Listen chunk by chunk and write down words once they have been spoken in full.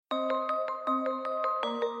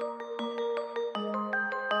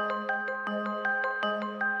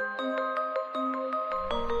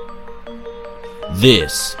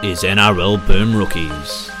This is NRL Boom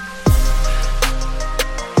Rookies.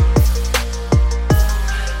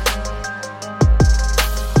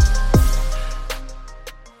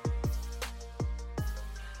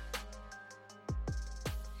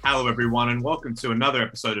 Hello everyone and welcome to another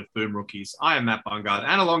episode of Boom Rookies. I am Matt Bungard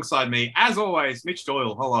and alongside me, as always, Mitch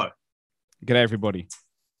Doyle. Hello. G'day everybody.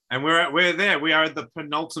 And we're there. We are at the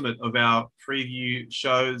penultimate of our preview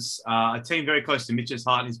shows. A team very close to Mitch's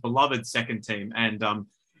heart, his beloved second team. And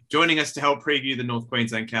joining us to help preview the North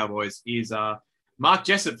Queensland Cowboys is Mark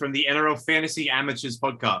Jessup from the NRL Fantasy Amateurs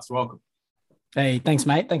podcast. Welcome. Hey, thanks,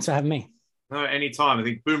 mate. Thanks for having me. No, anytime. I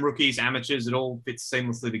think Boom Rookies, Amateurs, it all fits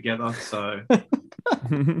seamlessly together. So,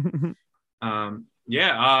 the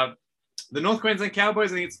North Queensland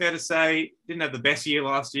Cowboys, I think it's fair to say, didn't have the best year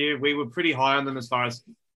last year. We were pretty high on them as far as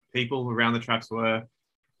people around the traps were.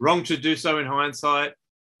 Wrong to do so in hindsight,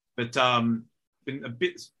 but been a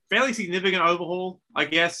bit fairly significant overhaul, I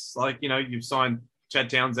guess. Like, you know, you've signed Chad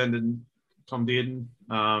Townsend and Tom Dearden.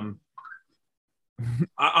 I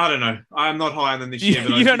don't know. I'm not higher than this year.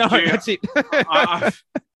 But you don't know. That's it.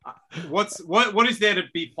 What is there to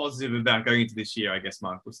be positive about going into this year? I guess,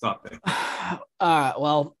 Mark. We'll start there.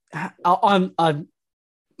 Well, I'm a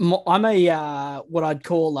what I'd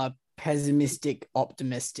call a pessimistic,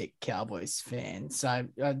 optimistic Cowboys fan. So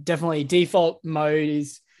definitely default mode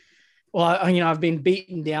is, well, you know, I've been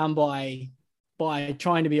beaten down by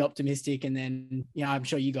trying to be optimistic, and then, you know, I'm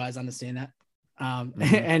sure you guys understand that, and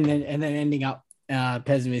then ending up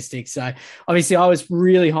pessimistic. So obviously I was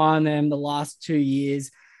really high on them the last 2 years.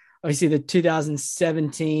 Obviously the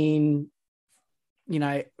 2017, you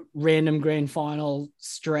know, random grand final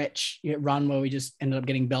stretch run where we just ended up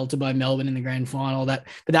getting belted by Melbourne in the grand final. But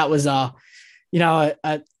that was a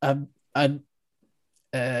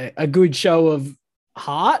good show of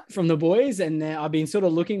heart from the boys. And I've been sort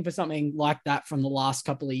of looking for something like that from the last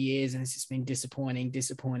couple of years, and it's just been disappointing.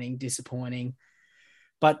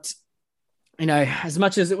 But, you know, as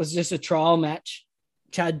much as it was just a trial match,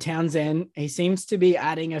 Chad Townsend, he seems to be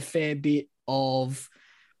adding a fair bit of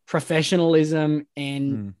professionalism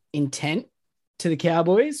and intent to the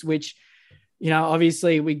Cowboys, which, you know,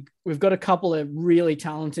 obviously we've got a couple of really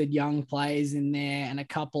talented young players in there, and a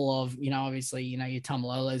couple of, you know, obviously, you know, your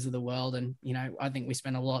Tomalolos of the world. And, you know, I think we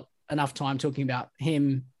spent enough time talking about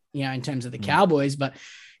him, you know, in terms of the Cowboys, but,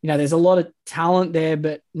 you know, there's a lot of talent there,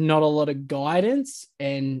 but not a lot of guidance.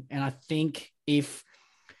 And I think if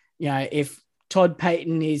Todd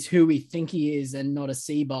Payton is who we think he is and not a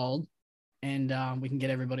Seabold, and we can get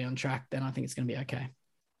everybody on track, then I think it's going to be okay.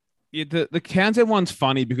 Yeah, the Townsend one's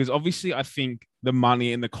funny because obviously I think the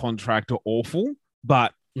money and the contract are awful,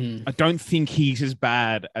 but I don't think he's as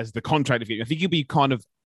bad as the contract. I think he'll be kind of,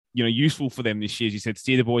 you know, useful for them this year. As you said,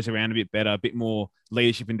 steer the boys around a bit better, a bit more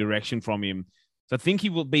leadership and direction from him. So I think he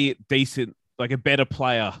will be decent, like a better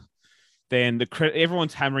player than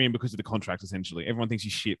everyone's hammering him because of the contract. Essentially, everyone thinks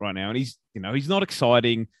he's shit right now, and he's not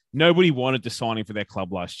exciting. Nobody wanted to sign him for their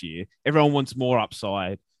club last year. Everyone wants more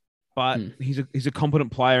upside, but he's a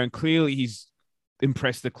competent player, and clearly he's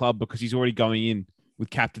impressed the club because he's already going in with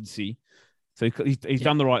captaincy. So he's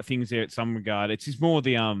done the right things there at some regard. It's just more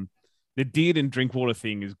the Dearden Drinkwater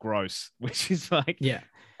thing is gross, which is like,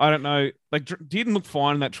 I don't know. Like, Dearden looked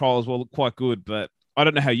fine in that trial as well, looked quite good, but I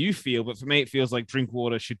don't know how you feel, but for me, it feels like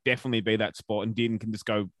Drinkwater should definitely be that spot, and Dearden can just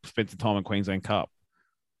go spend some time in Queensland Cup.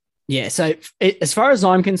 Yeah, so as far as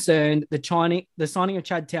I'm concerned, the signing of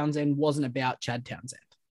Chad Townsend wasn't about Chad Townsend.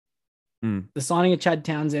 The signing of Chad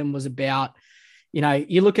Townsend was about, you know,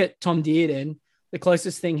 you look at Tom Dearden, the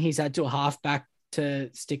closest thing he's had to a halfback to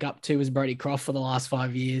stick up to was Brodie Croft for the last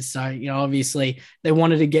 5 years. So, you know, obviously they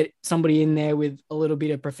wanted to get somebody in there with a little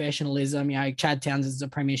bit of professionalism. You know, Chad Townsend's a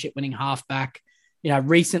premiership winning halfback. You know,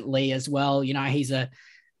 recently as well, you know, he's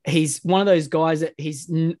one of those guys that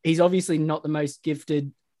he's obviously not the most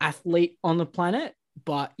gifted athlete on the planet,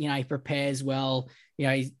 but, you know, he prepares well. You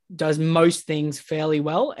know, he does most things fairly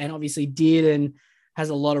well. And obviously Dearden has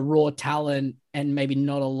a lot of raw talent and maybe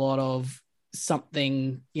not a lot of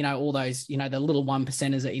something, you know, all those, you know, the little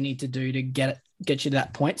 1%ers that you need to do to get you to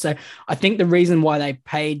that point. So I think the reason why they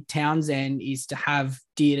paid Townsend is to have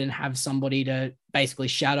Dearden have somebody to basically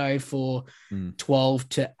shadow for 12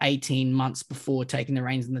 to 18 months before taking the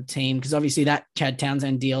reins in the team. Because obviously that Chad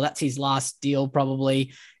Townsend deal, that's his last deal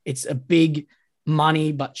probably. It's a big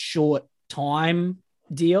money but short time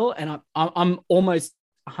deal. And I'm almost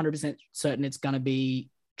 100% certain it's going to be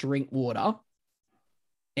Drinkwater.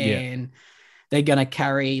 And they're going to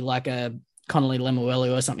carry like a Connolly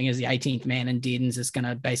Lemuelu or something as the 18th man, and Dearden's just going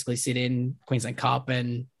to basically sit in Queensland Cup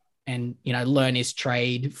and and learn his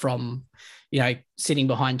trade from sitting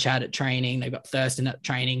behind Chad at training. They've got Thurston at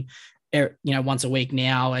training, once a week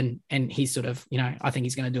now, and he's sort of I think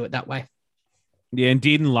he's going to do it that way. Yeah, and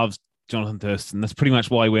Dearden loves Jonathan Thurston. That's pretty much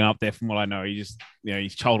why he went up there. From what I know, he just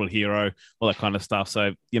he's childhood hero, all that kind of stuff.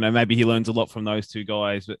 So maybe he learns a lot from those two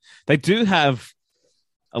guys. But they do have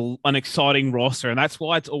an exciting roster, and that's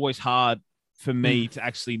why it's always hard for me to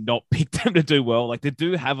actually not pick them to do well. Like, they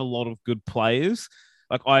do have a lot of good players.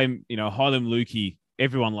 Like, I'm Heilum Luki.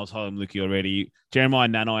 Everyone loves Heilum Luki already. Jeremiah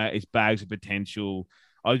Nanai is bags of potential.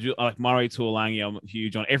 I like Murray Tuolangi. I'm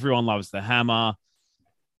huge on. Everyone loves the hammer.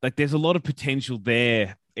 Like, there's a lot of potential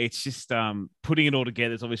there. It's just putting it all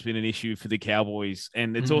together has obviously been an issue for the Cowboys.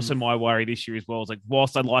 And it's also my worried issue as well. It's like,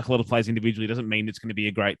 whilst I like a lot of players individually, doesn't mean it's going to be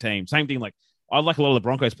a great team. Same thing, like, I like a lot of the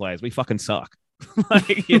Broncos players. We fucking suck.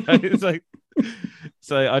 Like, it's like,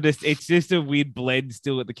 so it's just a weird blend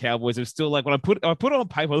still at the Cowboys. I'm still like, when I put it on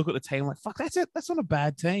paper, I look at the team, I'm like, fuck, that's it. That's not a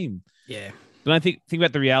bad team. Yeah. But I think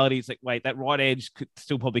about the reality. It's like, wait, that right edge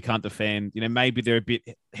still probably can't defend. Maybe they're a bit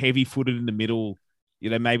heavy footed in the middle.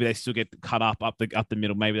 Maybe they still get cut up the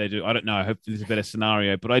middle. Maybe they do. I don't know. I hope there's a better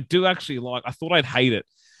scenario. But I do actually like, I thought I'd hate it,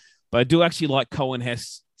 but I do actually like Cohen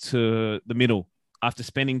Hess to the middle after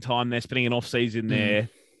spending time there, spending an off season there.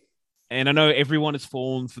 And I know everyone has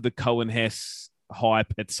fallen for the Cohen Hess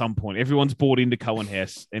hype at some point. Everyone's bought into Cohen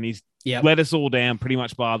Hess, and he's let us all down pretty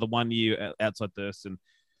much bar the 1 year outside Thurston.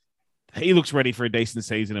 He looks ready for a decent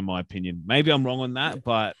season, in my opinion. Maybe I'm wrong on that,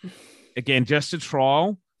 but again, just a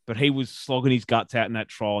trial. But he was slogging his guts out in that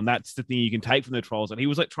trial, and that's the thing you can take from the trials. And he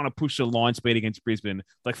was like trying to push the line speed against Brisbane,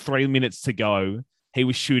 like 3 minutes to go. He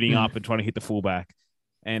was shooting up and trying to hit the fullback.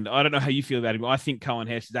 And I don't know how you feel about him. I think Cohen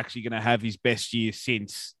Hess is actually going to have his best year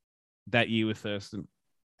since that year with Thurston.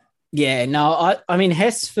 Yeah, no, I mean,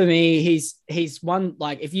 Hess for me, he's one,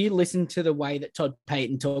 like, if you listen to the way that Todd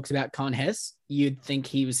Payton talks about Cohen Hess, you'd think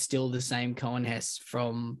he was still the same Cohen Hess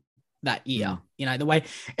from that year. The way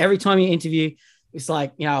every time you interview, it's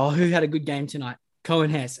like, who had a good game tonight? Cohen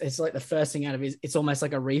Hess. It's like the first thing out of his, it's almost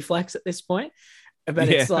like a reflex at this point. But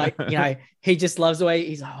it's like, he just loves the way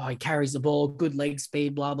he carries the ball, good leg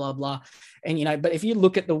speed, blah, blah, blah. And, but if you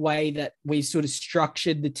look at the way that we sort of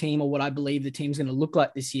structured the team, or what I believe the team's going to look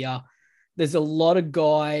like this year, there's a lot of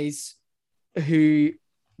guys who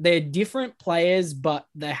they're different players, but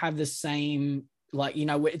they have the same, like,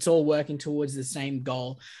 it's all working towards the same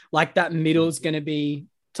goal. Like, that middle is going to be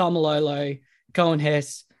Tom Malolo, Cohen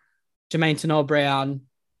Hess, Jermaine Tennell-Brown,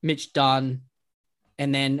 Mitch Dunn.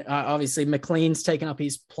 And then obviously McLean's taken up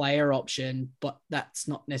his player option, but that's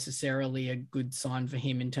not necessarily a good sign for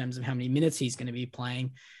him in terms of how many minutes he's going to be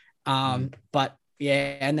playing. But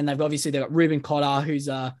yeah, and then they've got Reuben Cotter, who's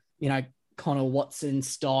a, Connor Watson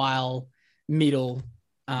style middle.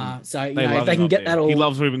 So if they can get that all, he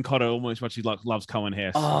loves Reuben Cotter almost as much as he loves Cohen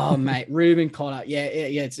Hess. Oh mate, Reuben Cotter, yeah.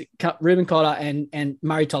 It's Reuben Cotter and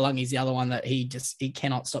Murray Taulagi is the other one that he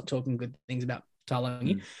cannot stop talking good things about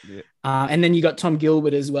Taulagi. And then you got Tom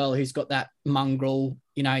Gilbert as well, who's got that mongrel.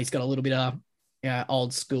 He's got a little bit of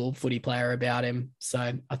old school footy player about him.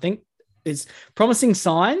 So I think it's promising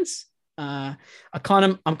signs. I'm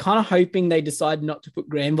kind of hoping they decide not to put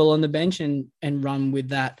Granville on the bench and run with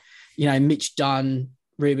that, Mitch Dunn,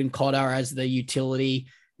 Reuben Cotter as the utility,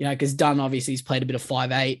 because Dunn obviously he's played a bit of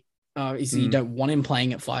 5'8". You don't want him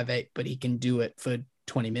playing at 5'8", but he can do it for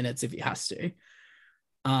 20 minutes if he has to.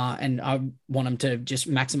 And I want him to just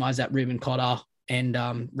maximize that Reuben Cotter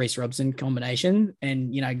and Reece Robson combination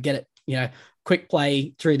and, get it, quick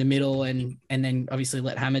play through the middle and then obviously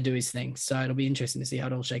let Hammer do his thing. So it'll be interesting to see how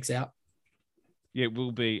it all shakes out. Yeah, it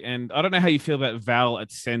will be. And I don't know how you feel about Val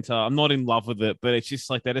at center. I'm not in love with it, but it's just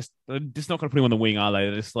like they're just not going to put him on the wing, are they?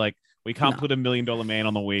 They're just like, we can't put $1 million man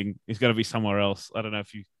on the wing. He's got to be somewhere else. I don't know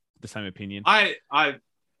if you have the same opinion. I'm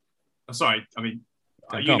sorry. I mean,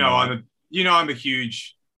 I'm a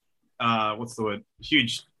huge,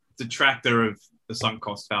 huge detractor of the sunk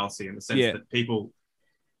cost fallacy in the sense that people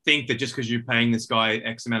think that just because you're paying this guy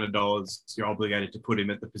X amount of dollars, you're obligated to put him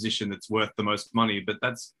at the position that's worth the most money. But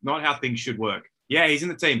that's not how things should work. Yeah, he's in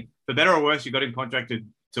the team. For better or worse, you got him contracted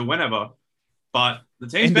to whenever. But the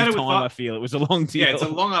team's better with I feel it was a long deal. Yeah, it's a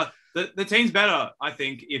longer. The team's better, I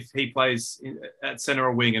think, if he plays at center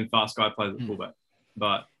or wing and Fast Guy plays at fullback.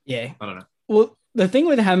 But yeah, I don't know. Well, the thing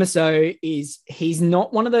with Hamiso is he's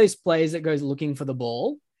not one of those players that goes looking for the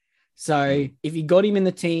ball. So if you got him in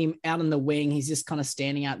the team out on the wing, he's just kind of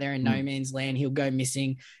standing out there in no man's land. He'll go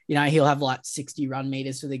missing. He'll have like 60 run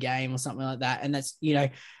meters for the game or something like that. And that's,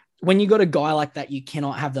 when you got a guy like that, you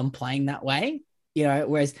cannot have them playing that way.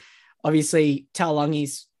 Whereas obviously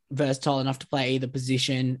Taulungi's versatile enough to play either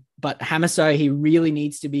position. But Hamiso, he really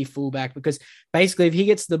needs to be fullback because basically if he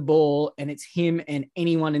gets the ball and it's him and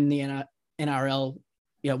anyone in the NRL,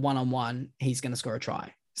 one-on-one, he's going to score a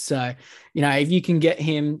try. So, if you can get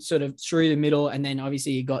him sort of through the middle, and then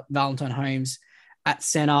obviously you got Valentine Holmes at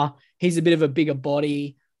center, he's a bit of a bigger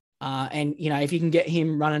body. And, if you can get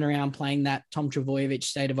him running around playing that Tom Trbojevic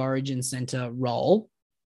State of Origin center role,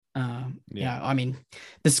 I mean,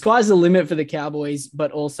 the sky's the limit for the Cowboys,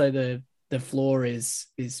 but also the floor is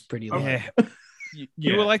pretty low. Yeah.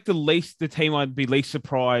 You were like the team I'd be least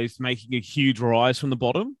surprised making a huge rise from the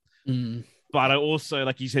bottom. But I also,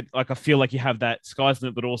 like you said, I feel like you have that sky's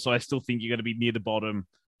limit, but also I still think you're going to be near the bottom.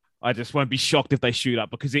 I just won't be shocked if they shoot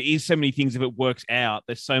up because there is so many things. If it works out,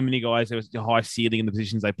 there's so many guys that have a high ceiling in the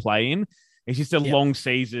positions they play in. It's just a long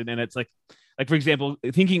season. And it's like, for example,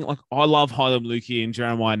 thinking like I love Hylam Lukey and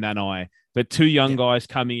Jeremiah Nanai, but two young guys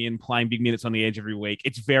coming in playing big minutes on the edge every week.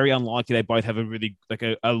 It's very unlikely they both have a really like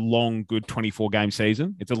a long, good 24 game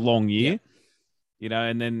season. It's a long year,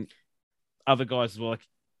 and then other guys as well, like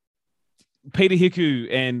Peter Hiku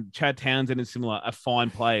and Chad Townsend and similar are fine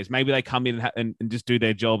players. Maybe they come in and just do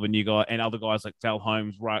their job, and other guys like Val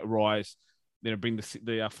Holmes rise, bring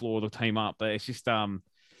the floor of the team up. But it's just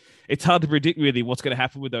it's hard to predict really what's going to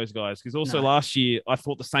happen with those guys because also last year I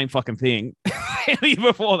thought the same fucking thing the year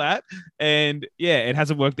before that, and it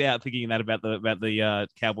hasn't worked out. Thinking that about the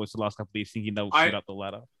Cowboys the last couple of years, thinking they'll shoot up the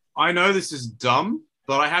ladder. I know this is dumb,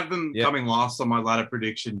 but I have them coming last on my ladder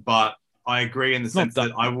prediction, but. I agree in the sense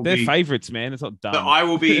that I will be... They're favourites, man. It's not dumb. I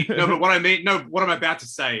will be... No, but what I'm about to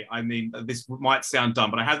say, I mean, this might sound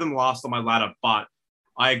dumb, but I have them last on my ladder, but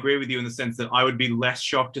I agree with you in the sense that I would be less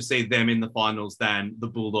shocked to see them in the finals than the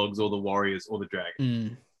Bulldogs or the Warriors or the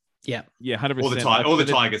Dragons. Yeah. Yeah, 100%. Or the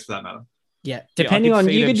Tigers, for that matter. Yeah. Depending on...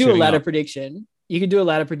 You could do a ladder prediction. You could do a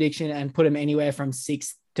ladder prediction and put them anywhere from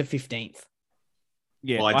 6th to 15th.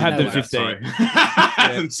 Yeah, well, I had them 15. I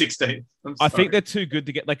had them 16. I think they're too good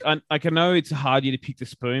to get. Like, I know it's a hard year to pick the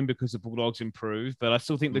spoon because the Bulldogs improved, but I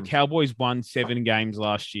still think the Cowboys won 7 games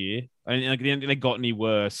last year. And like, they got any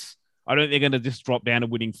worse. I don't think they're going to just drop down to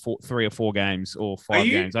winning 3 or 4 games or 5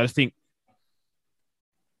 games. I just think.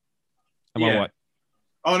 Am I right?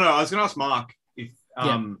 Oh no, I was going to ask Mark if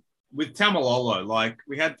with Tamalolo, like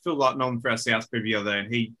we had Phil Lutton on for our South preview the other day,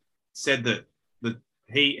 and he said that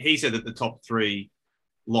he said that the top 3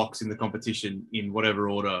 locks in the competition in whatever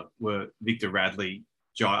order were Victor Radley,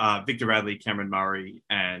 Cameron Murray,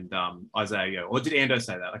 and Isaiah Yeo. Or did Ando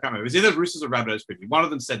say that? I can't remember. It was either Roosters or Rabbitohs preview. One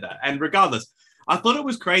of them said that. And regardless, I thought it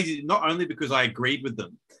was crazy, not only because I agreed with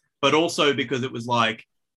them, but also because it was like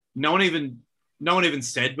no one even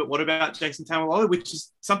said, but what about Jason Tamalolo, which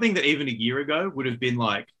is something that even a year ago would have been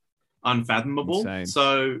like unfathomable. Insane.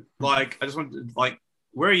 So like, I just want to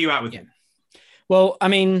where are you at with him? Well, I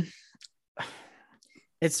mean,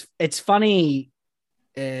 it's funny.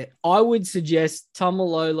 I would suggest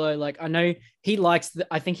Tamalolo. Like, I know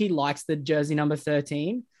I think he likes the jersey number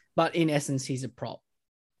 13, but in essence, he's a prop.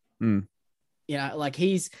 Like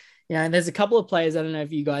he's, there's a couple of players. I don't know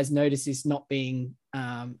if you guys notice this not being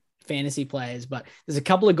fantasy players, but there's a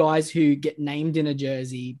couple of guys who get named in a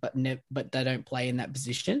jersey, but they don't play in that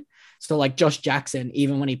position. So like Josh Jackson,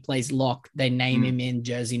 even when he plays lock, they name him in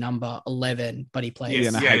jersey number 11, but he plays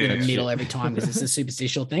in the middle every time because it's a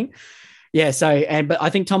superstitial thing. Yeah. So, but I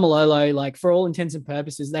think Tamalolo, like for all intents and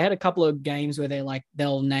purposes, they had a couple of games where they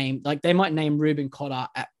they might name Ruben Cotter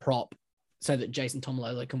at prop so that Jason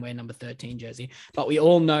Tamalolo can wear number 13 jersey. But we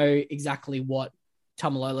all know exactly what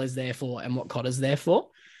Tamalolo is there for and what Cotter's there for.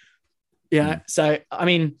 Yeah. So, I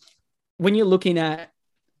mean, when you're looking at,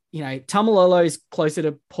 Tamalolo is closer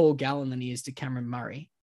to Paul Gallen than he is to Cameron Murray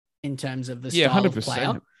in terms of the style 100%. Of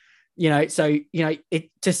player. So,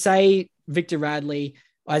 to say Victor Radley,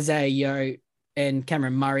 Isaiah Yeo, and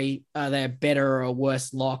Cameron Murray, are they a better or a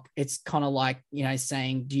worse lock? It's kind of like,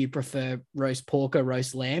 saying, do you prefer roast pork or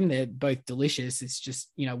roast lamb? They're both delicious. It's just,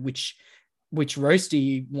 which roast do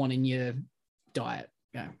you want in your diet,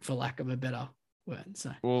 for lack of a better word.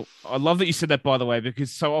 So, well, I love that you said that, by the way,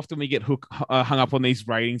 because so often we get hung up on these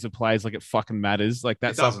ratings of players like it fucking matters. Like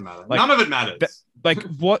that doesn't matter. None of it matters.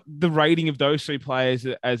 What the rating of those 3 players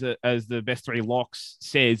as the best 3 locks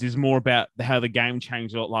says is more about how the game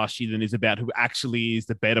changed a lot last year than is about who actually is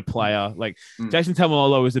the better player. Like Jason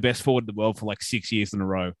Tamalolo is the best forward in the world for like 6 years in a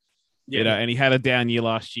row. Yeah. And he had a down year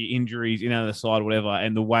last year, injuries, in on the side, whatever.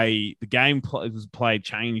 And the way the game was played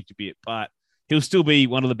changed a bit, but he'll still be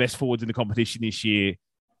one of the best forwards in the competition this year.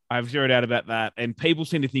 I have zero doubt about that. And people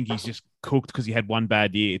seem to think he's just cooked because he had one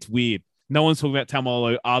bad year. It's weird. No one's talking about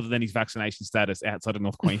Tamalolo other than his vaccination status outside of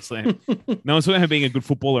North Queensland. No one's talking about him being a good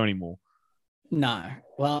footballer anymore. No.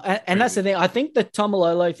 Well, and that's the thing. I think the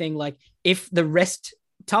Tomalolo thing, like if the rest,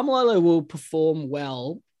 Tomalolo will perform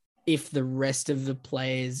well if the rest of the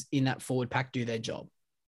players in that forward pack do their job.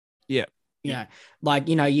 Yeah.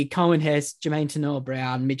 You Cohen Hess, Jermaine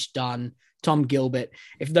Tanoa-Brown, Mitch Dunn, Tom Gilbert.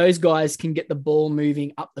 If those guys can get the ball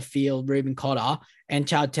moving up the field, Ruben Cotter and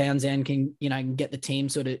Chad Townsend can get the team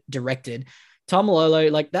sort of directed.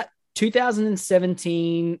 Tomalolo, like that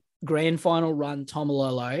 2017 grand final run,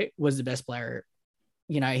 Tomalolo was the best player.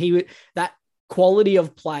 That quality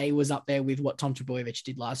of play was up there with what Tom Trbojevic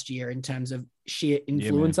did last year in terms of sheer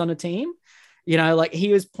influence on a team. He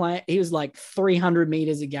was like 300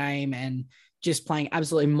 meters a game and just playing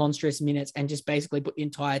absolutely monstrous minutes and just basically put the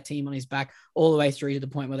entire team on his back all the way through to the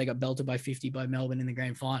point where they got belted by 50 by Melbourne in the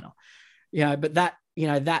grand final. But that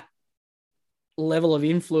level of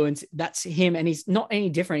influence, that's him. And he's not any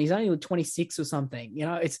different. He's only 26 or something.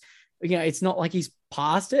 It's not like he's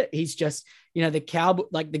past it. He's just,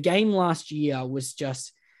 the game last year was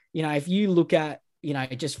just, if you look at,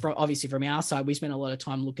 just from our side, we spent a lot of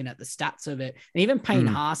time looking at the stats of it. And even Payne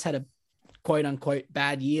Haas had a quote unquote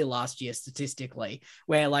bad year last year statistically,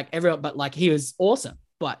 where he was awesome,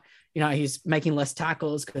 but he's making less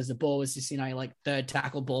tackles because the ball was just third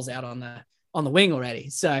tackle balls out on the wing already.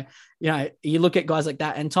 So you look at guys like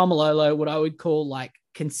that, and Tomalolo, what I would call like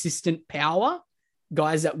consistent power,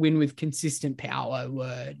 guys that win with consistent power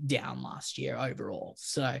were down last year overall.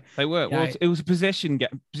 So they were. It was a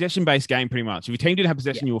possession-based game pretty much. If your team didn't have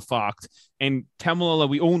possession, you were fucked. And Tamalolo,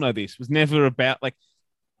 we all know this, was never about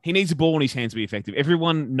he needs the ball in his hands to be effective.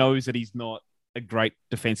 Everyone knows that he's not a great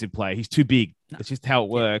defensive player. He's too big. No. That's just how it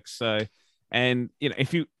works. So, and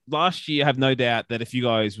if you last year, I have no doubt that if you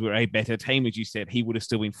guys were a better team, as you said, he would have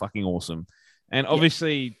still been fucking awesome. And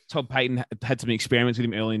obviously, Todd Payton had some experiments with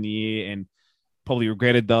him early in the year and probably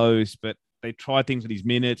regretted those, but they tried things with his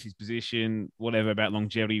minutes, his position, whatever about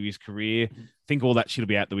longevity of his career. I think all that should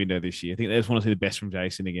be out the window this year. I think they just want to see the best from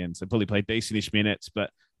Jason again. So probably play decentish minutes, but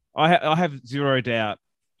I have zero doubt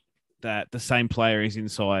that the same player is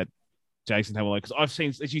inside Jason Tamalolo, because I've seen,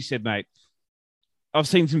 as you said, mate, I've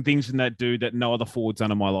seen some things from that dude that no other forward's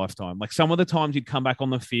done in my lifetime. Like some of the times you'd come back on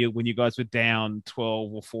the field when you guys were down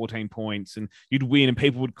 12 or 14 points and you'd win and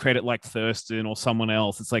people would credit like Thurston or someone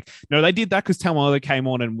else. It's like, no, they did that because Tamalolo came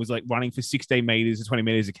on and was like running for 16 meters or 20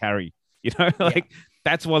 meters a carry.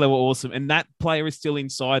 That's why they were awesome. And that player is still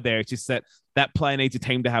inside there. It's just that player needs a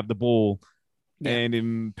team to have the ball. Yeah. And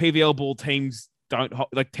in PVL ball, teams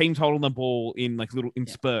teams hold on the ball in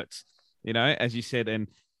spurts, as you said, and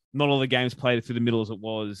not all the games played through the middle as it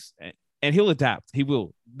was. And he'll adapt. He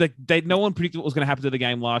will. No one predicted what was going to happen to the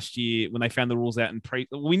game last year when they found the rules out.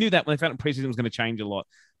 We knew that when they found it preseason, it was going to change a lot.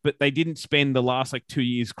 But they didn't spend the last 2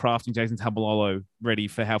 years crafting Jason Tamalolo ready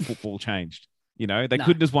for how football changed. They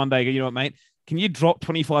couldn't just one day go, you know what, mate? Can you drop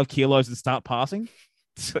 25 kilos and start passing?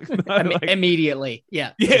 Immediately.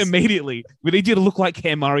 Yeah. Yeah, immediately. We need you to look like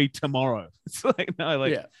Cam Murray tomorrow. It's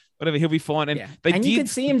whatever, he'll be fine. And you could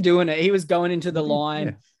see him doing it. He was going into the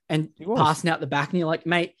line and passing out the back, and you're like,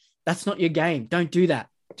 mate, that's not your game. Don't do that.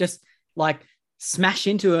 Just smash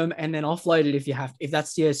into him and then offload it if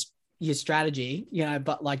that's your strategy,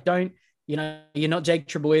 but don't, you're not Jake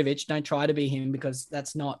Trbojevic. Don't try to be him because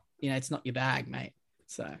that's not, it's not your bag, mate.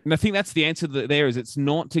 So, and I think that's the answer there is it's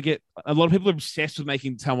not to get a lot of people are obsessed with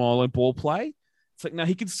making Tamalolo ball play. It's like, no,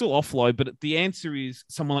 he can still offload, but the answer is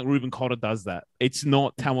someone like Ruben Cotter does that. It's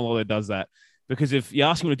not Tamalolo does that, because if you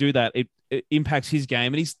ask him to do that, it impacts his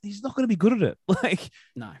game and he's not going to be good at it.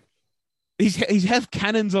 No, he has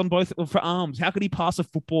cannons on both for arms. How could he pass a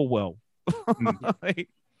football well?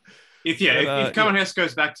 If Cohen Hess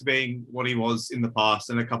goes back to being what he was in the past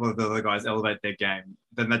and a couple of the other guys elevate their game,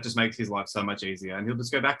 then that just makes his life so much easier. And he'll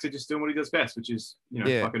just go back to just doing what he does best, which is,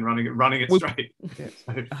 fucking running it straight.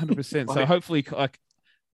 100%. So hopefully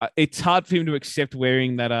it's hard for him to accept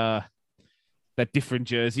wearing that different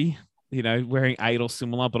jersey, wearing 8 or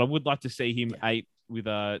similar, but I would like to see him 8 with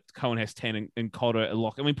Cohen Hess 10 and Cotter a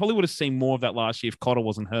lock. I mean, probably would have seen more of that last year if Cotter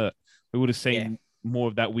wasn't hurt. We would have seen more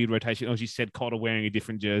of that weird rotation. As you said, Cotter wearing a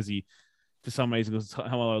different jersey for some reason because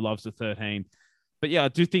Tamalolo loves the 13. But yeah, I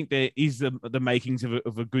do think there is the makings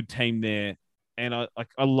of a good team there. And I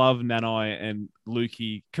love Nanai and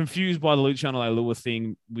Lukey. Confused by the Luciano Leilua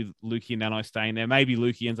thing with Lukey and Nanai staying there. Maybe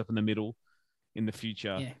Lukey ends up in the middle in the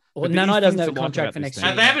future. Yeah. Well, Nanai doesn't have a contract for next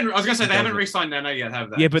year. They haven't re-signed Nanai yet,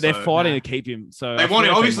 have they? Yeah, but they're fighting to keep him. So they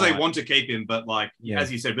want to keep him, but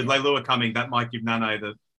as you said, with Leilua coming, that might give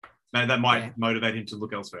Nanai that might motivate him to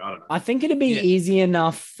look elsewhere. I don't know. I think it'd be easy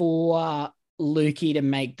enough for Lukey to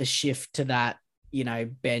make the shift to that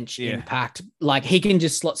bench impact. Like he can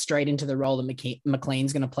just slot straight into the role that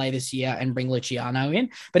McLean's going to play this year and bring Luciano in.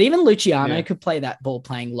 But even Luciano could play that ball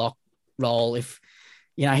playing lock role if,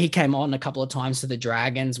 he came on a couple of times to the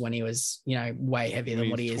Dragons when he was, way heavier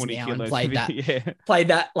than what he is now and played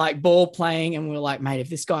that like ball playing. And we were like, mate, if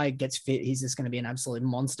this guy gets fit, he's just going to be an absolute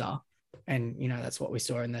monster. And, that's what we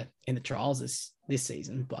saw in the trials this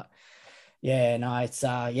season. But I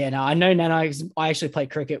know Nano. I actually play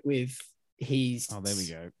cricket with his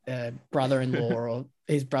brother-in-law or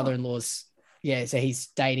his brother-in-law's. Yeah. So he's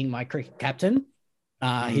dating my cricket captain,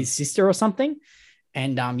 his sister or something.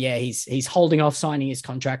 And he's holding off signing his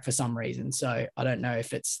contract for some reason. So I don't know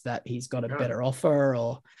if it's that he's got a better offer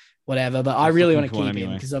or whatever, but I really want to keep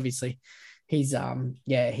him because obviously he's obviously,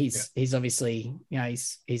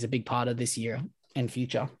 he's a big part of this year and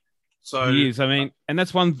future. So he is. I mean, and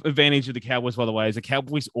that's one advantage of the Cowboys, by the way, is the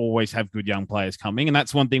Cowboys always have good young players coming. And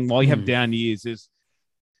that's one thing while you have down years is,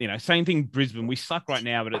 same thing Brisbane. We suck right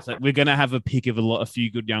now, but it's like we're going to have a pick of a few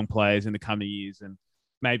good young players in the coming years. And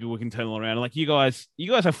maybe we can turn it around. Like you guys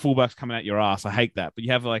have fullbacks coming out your ass. I hate that. But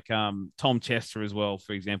you have like Tom Chester as well,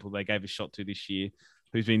 for example, they gave a shot to this year,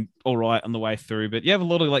 who's been all right on the way through. But you have a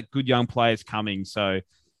lot of like good young players coming. So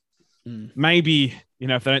maybe,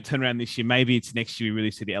 if they don't turn around this year, maybe it's next year we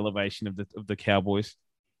really see the elevation of the Cowboys.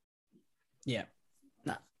 Yeah.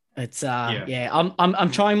 No. It's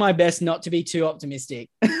I'm trying my best not to be too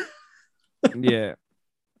optimistic. Yeah.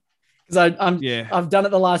 Because I've done it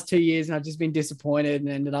the last 2 years and I've just been disappointed and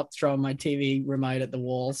ended up throwing my TV remote at the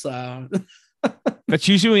wall. So that's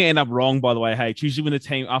usually when you end up wrong, by the way. Hey, it's usually when the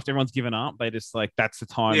team, after everyone's given up, they just like, that's the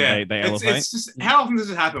time they elevate. It's just, how often does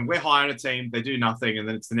it happen? We're high on a team, they do nothing, and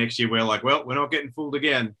then it's the next year we're like, well, we're not getting fooled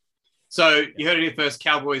again. So you heard it here first,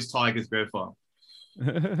 Cowboys, Tigers, grand final.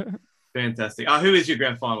 Fantastic. Who is your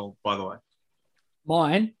grand final, by the way?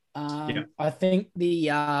 Mine? I think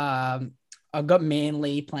I've got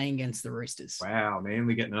Manly playing against the Roosters. Wow,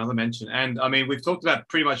 Manly getting another mention. And, I mean, we've talked about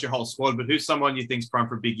pretty much your whole squad, but who's someone you think's prime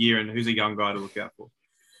for a big year and who's a young guy to look out for?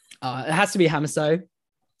 It has to be Hamiso.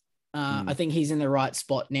 I think he's in the right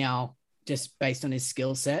spot now just based on his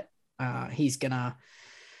skill set. He's gonna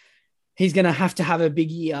have to have a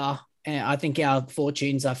big year. And I think our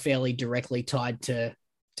fortunes are fairly directly tied to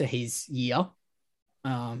his year.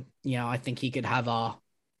 I think he could have I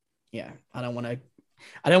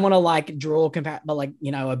don't want to like draw but like,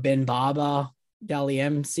 a Ben Barber, Dally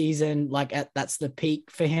M season, like that's the peak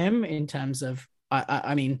for him in terms of,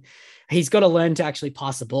 I mean, he's got to learn to actually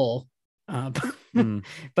pass the ball.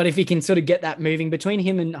 But if he can sort of get that moving between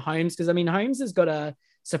him and Holmes, because I mean, Holmes has got a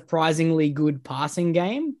surprisingly good passing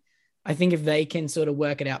game. I think if they can sort of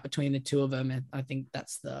work it out between the two of them, I think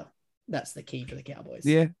that's the key for the Cowboys.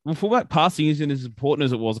 Yeah. Well, fullback passing isn't as important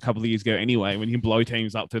as it was a couple of years ago anyway, when you can blow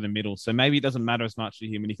teams up through the middle. So maybe it doesn't matter as much to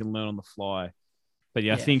him and he can learn on the fly. But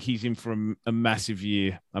I think he's in for a massive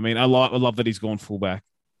year. I mean, I love that he's gone fullback.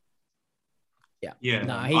 Yeah. Yeah.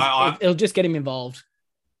 No, it'll just get him involved.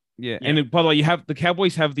 Yeah. And by the way, the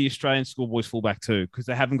Cowboys have the Australian schoolboys fullback too, because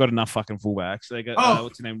they haven't got enough fucking fullbacks. So they got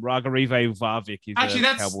what's his name? Ragarive Varvik is actually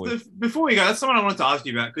that's before we go, that's someone I wanted to ask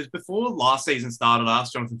you about, because before last season started, I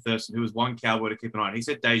asked Jonathan Thurston, who was one Cowboy to keep an eye on. He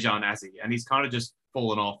said Dejan Azzi, and he's kind of just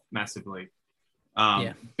fallen off massively.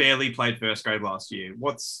 Barely played first grade last year.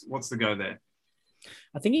 What's the go there?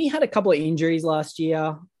 I think he had a couple of injuries last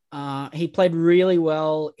year. He played really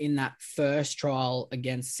well in that first trial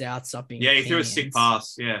against Souths up in he threw a sick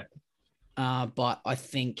pass, but I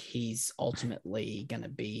think he's ultimately going to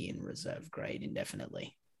be in reserve grade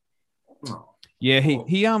indefinitely. Yeah,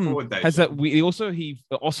 he has that. He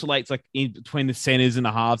oscillates like in between the centers and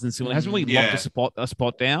the halves and so on. He hasn't really locked a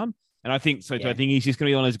spot down, and I think so. I think he's just going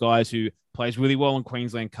to be one of those guys who plays really well in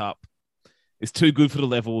Queensland Cup. Is too good for the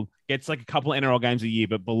level. Gets like a couple of NRL games a year,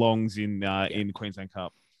 but belongs in Queensland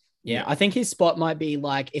Cup. Yeah, I think his spot might be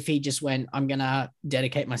like if he just went, I'm going to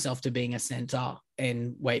dedicate myself to being a center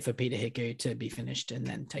and wait for Peter Hiku to be finished and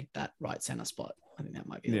then take that right center spot. I think that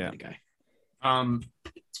might be the way to go.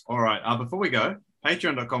 All right. Before we go,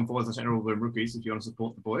 patreon.com/NRL Boom Rookies if you want to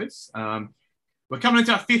support the boys. We're coming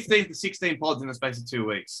into our 15th to 16 pods in the space of 2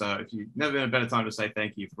 weeks. So if you've never been a better time to say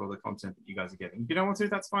thank you for all the content that you guys are getting. If you don't want to,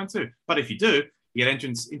 that's fine too. But if you do, you get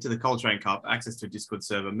entrance into the Coltrane Cup, access to a Discord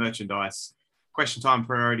server, merchandise, question time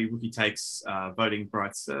priority, rookie takes, voting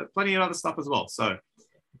rights, plenty of other stuff as well. So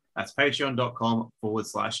that's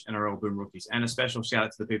patreon.com/NRL Boom Rookies. And a special shout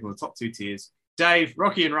out to the people in the top 2 tiers: Dave,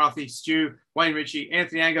 Rocky and Rafi, Stu, Wayne Ritchie,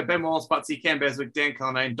 Anthony Anger, Ben Wallace, Butsy, Cam Beswick, Dan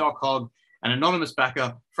Cullinane, Doc Hogg, An anonymous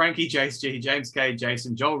backer, Frankie, Jace G, James K,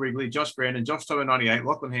 Jason, Joel Wrigley, Josh Brandon, Josh Tomer 98,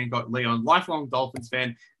 Lachlan Hancock, Leon, lifelong Dolphins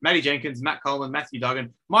fan, Matty Jenkins, Matt Coleman, Matthew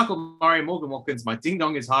Duggan, Michael Murray, Morgan Watkins, My Ding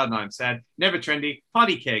Dong is Hard and I'm Sad, Never Trendy,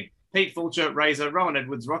 Party Keg, Pete Fulcher, Razor, Rowan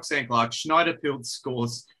Edwards, Roxanne Clark, Schneider Pilt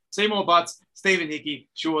Scores, Seymour Butts, Stephen Hickey,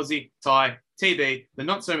 Shorzy, Ty, TB, the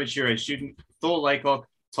Not So Mature Student, Thor Laycock,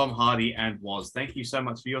 Tom Hardy, and Was. Thank you so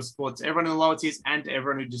much for your support to everyone in the lower tiers and to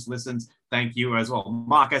everyone who just listens. Thank you as well.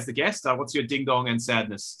 Mark, as the guest, what's your ding dong and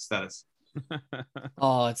sadness status?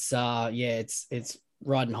 Oh, it's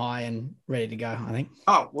riding high and ready to go, I think.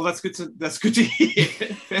 Oh, well, that's good to hear.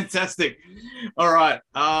 Fantastic. All right.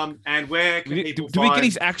 And where can people do we get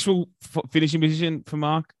his actual finishing position for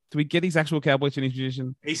Mark? Do we get his actual Cowboys finishing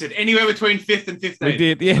position? He said anywhere between 5th and 15th. We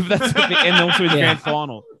did, yeah. That's and also his grand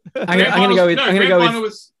final. I'm gonna go with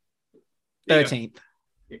 13th.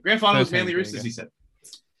 Grand final was Manly Roosters, he said.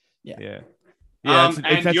 Yeah.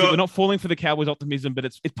 We're not falling for the Cowboys' optimism, but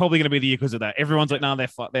it's probably going to be the year because of that. Everyone's like, no, they're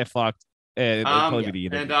fucked. Probably be the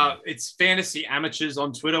year. And it's Fantasy Amateurs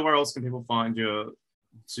on Twitter. Where else can people find your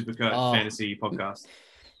Supercut Fantasy podcast?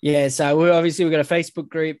 Yeah, so we've got a Facebook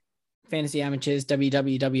group, Fantasy Amateurs,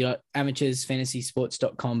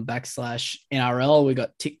 www.amateursfantasysports.com/NRL. We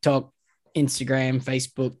got TikTok, Instagram,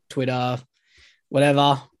 Facebook, Twitter,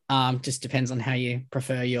 whatever. Just depends on how you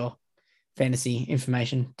prefer your fantasy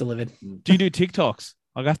information delivered. Do you do TikToks?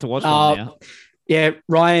 I'll have to watch one now. Yeah,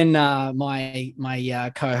 Ryan, my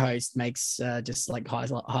co-host, makes just like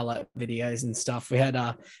highlight videos and stuff. We had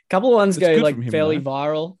a couple of ones go like fairly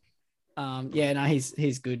viral.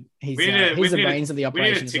 He's good. He's the brains of the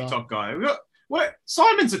operation. We need a TikTok guy.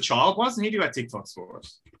 Simon's a child. Why doesn't he do our TikToks for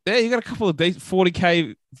us? Yeah, you got a couple of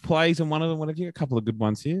 40K plays on one of them. Whatever, you got a couple of good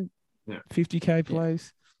ones here. Yeah, 50K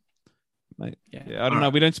plays. Mate, I don't know.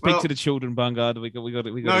 We don't speak to the children, Bungard. We got.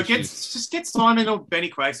 No, just get Simon or Benny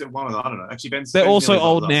Quakes at one of them. I don't know. Actually, Ben's. They're also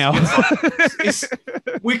old now.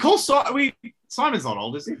 Simon's not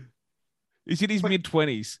old, is he? He's in his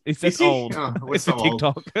mid-20s. That's old. Oh, it's so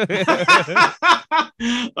TikTok.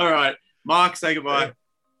 All right, Mark, say goodbye.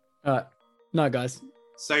 All right, no, guys.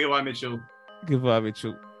 Say goodbye, Mitchell. Goodbye,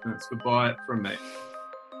 Mitchell. That's goodbye from me.